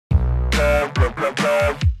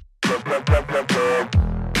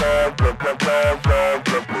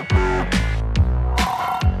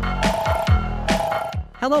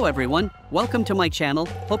Hello everyone, welcome to my channel,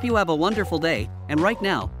 hope you have a wonderful day, and right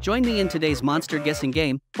now, join me in today's monster guessing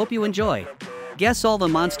game, hope you enjoy. Guess all the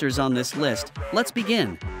monsters on this list, let's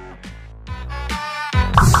begin.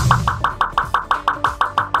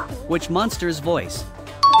 Which monster's voice?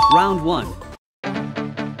 Round 1.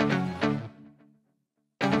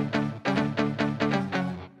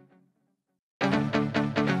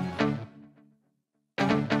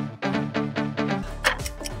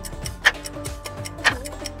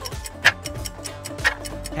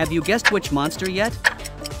 Have you guessed which monster yet?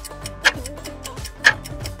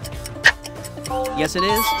 Yes it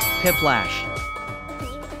is, PIPLASH.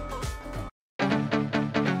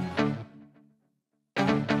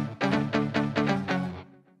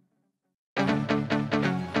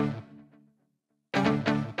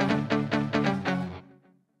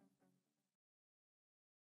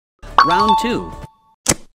 Round 2.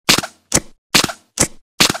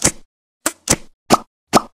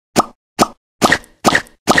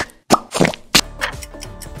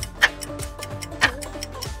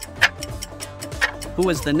 Who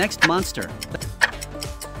is the next monster?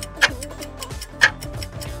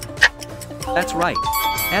 That's right,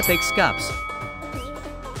 Epic SCUPS.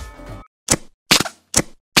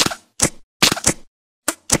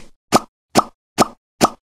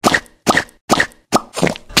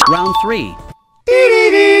 Round 3.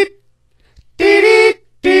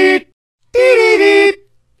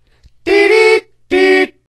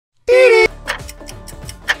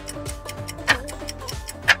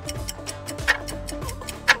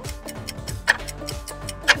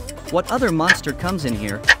 What other monster comes in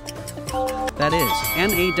here? That is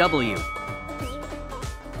NAW.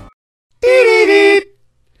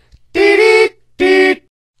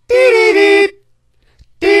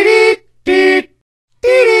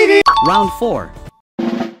 Round 4.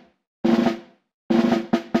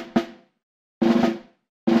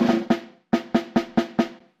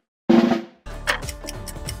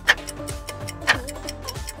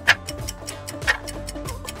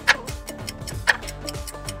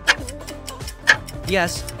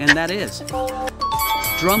 Yes, and that is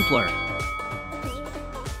DRUMPLER.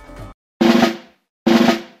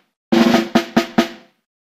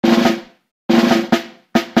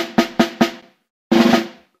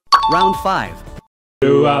 Round 5.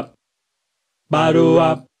 Up, badu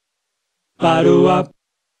up, badu up,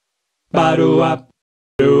 badu up,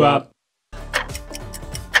 do up.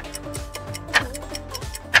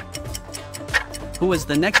 Who is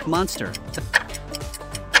the next monster?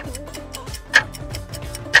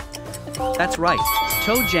 That's right,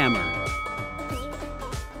 JAMMER.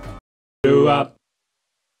 Do up,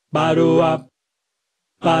 badu up,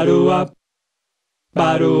 badu up,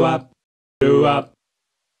 badu up, do up,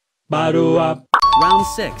 badu up. Round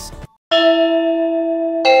 6.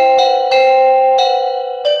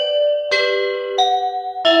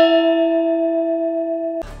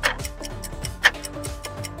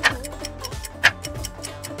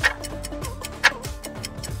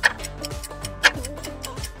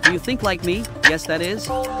 Do you think like me? Yes, that is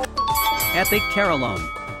Epic Carolone.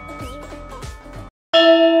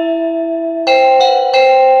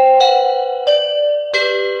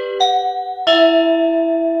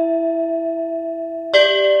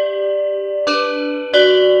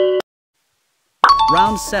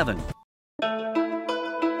 Round 7.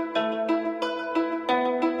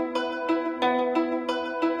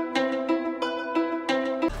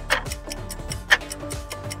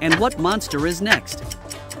 And what monster is next?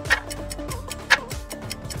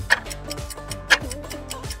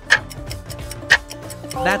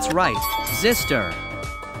 That's right, Zister.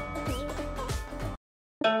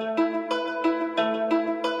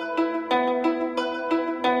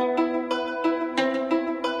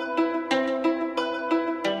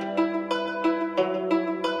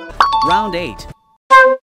 Round 8.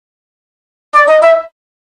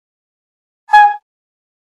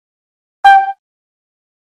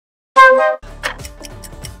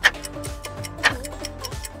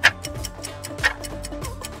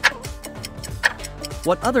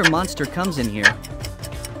 What other monster comes in here?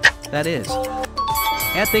 That is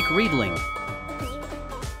Epic Reewynd.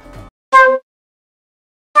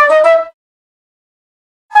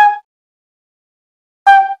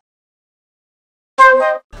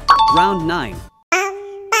 Round 9.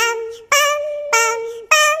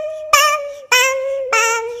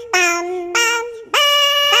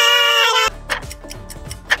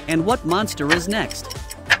 And what monster is next?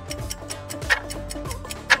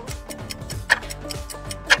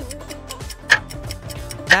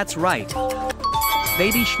 That's right,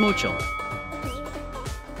 Baby Schmoochel.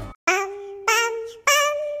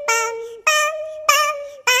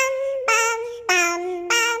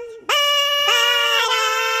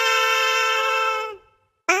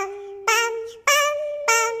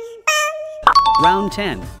 Round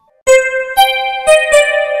 10.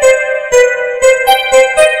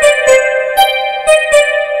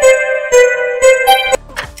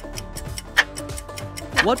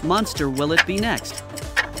 What monster will it be next?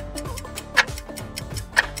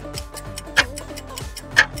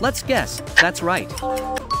 Let's guess. That's right.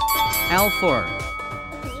 Alfor.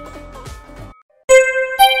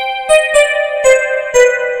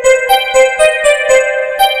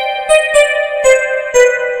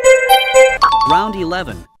 Round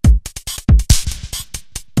 11.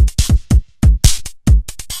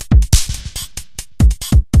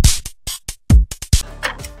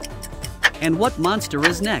 And what monster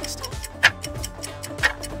is next?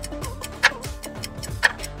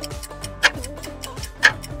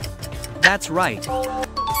 That's right.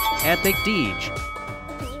 Epic Deej.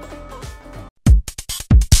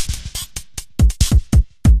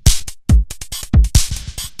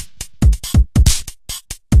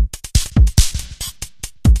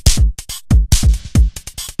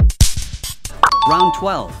 Round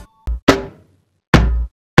 12.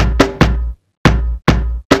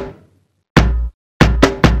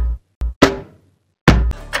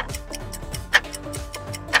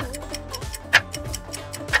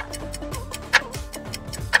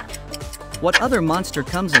 What other monster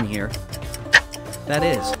comes in here? That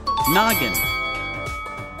is Noggin.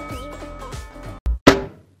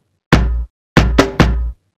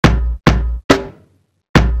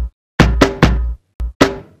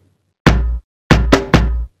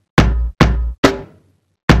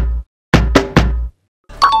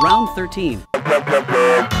 Round 13.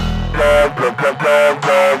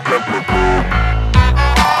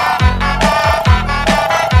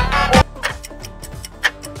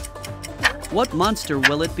 What monster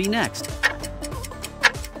will it be next?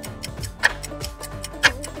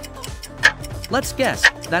 Let's guess.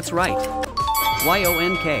 That's right.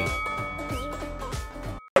 Yonk.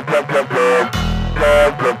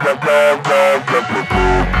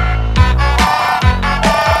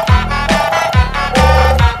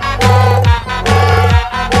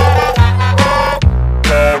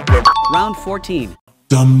 Round 14.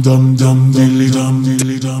 Dum dum dum dilly dum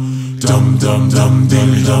dilly dum dum dum dum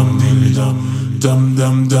dilly dum dilly dum dum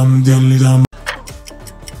dum dum dilly dum.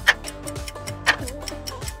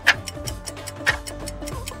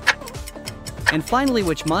 And finally,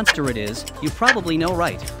 which monster it is, you probably know,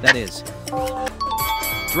 right? That is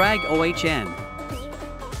Drag OHN.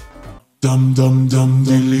 Dum dum dum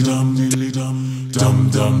dilly dum dilly dum dum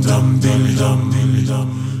dum dum dilly dum dilly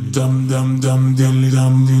dum dum dum dum dilly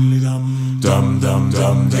dum dilly dum dum dum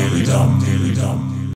dum dilly dum dilly dum.